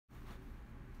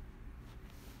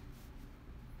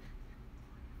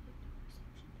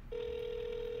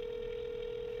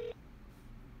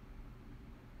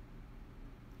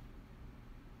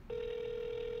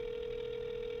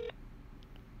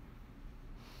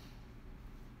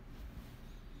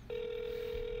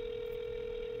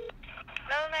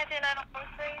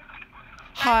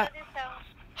Hi.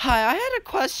 Hi, I had a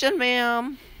question,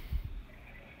 ma'am.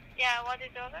 Yeah, what is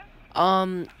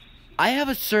order? I have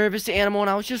a service animal, and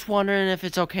I was just wondering if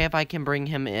it's okay if I can bring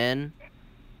him in.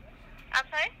 I'm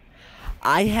sorry?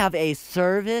 I have a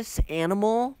service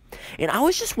animal, and I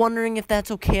was just wondering if that's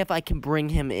okay if I can bring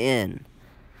him in.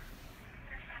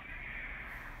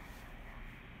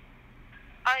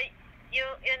 Are you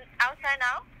in outside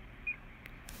now?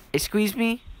 Excuse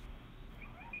me?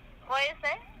 What you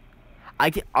say?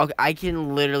 I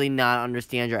can literally not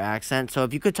understand your accent, so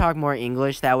if you could talk more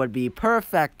English, that would be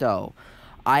perfecto.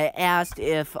 I asked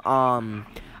if I could.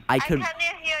 I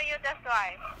can't hear you, that's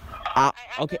why.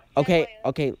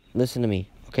 Okay, listen to me.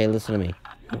 Okay, listen to me.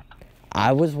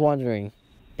 I was wondering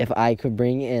if I could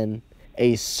bring in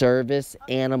a service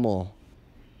animal.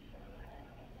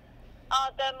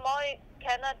 The boy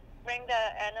cannot bring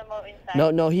the animal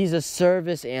inside. No, he's a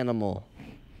service animal.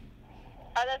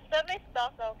 The service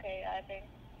dog's okay, I think.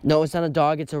 No, it's not a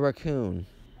dog, it's a raccoon.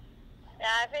 Yeah,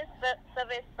 I think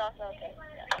service dog's okay.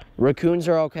 Yeah. Raccoons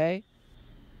are okay?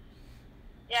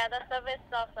 Yeah, the service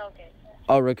dog's okay.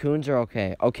 Oh, raccoons are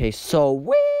okay. Okay,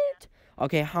 sweet.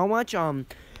 Okay, how much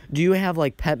do you have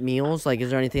like pet meals? Like,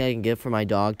 is there anything I can give for my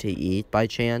dog to eat by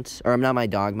chance? Or not my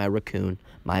dog, my raccoon.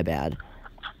 My bad.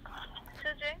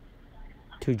 To drink?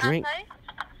 To drink?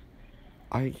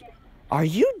 Sorry? Are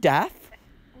you deaf?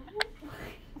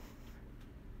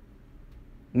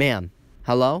 Ma'am,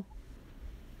 hello?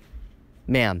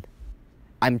 Ma'am,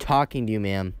 I'm talking to you,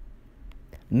 ma'am.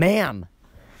 Ma'am!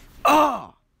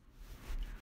 Oh!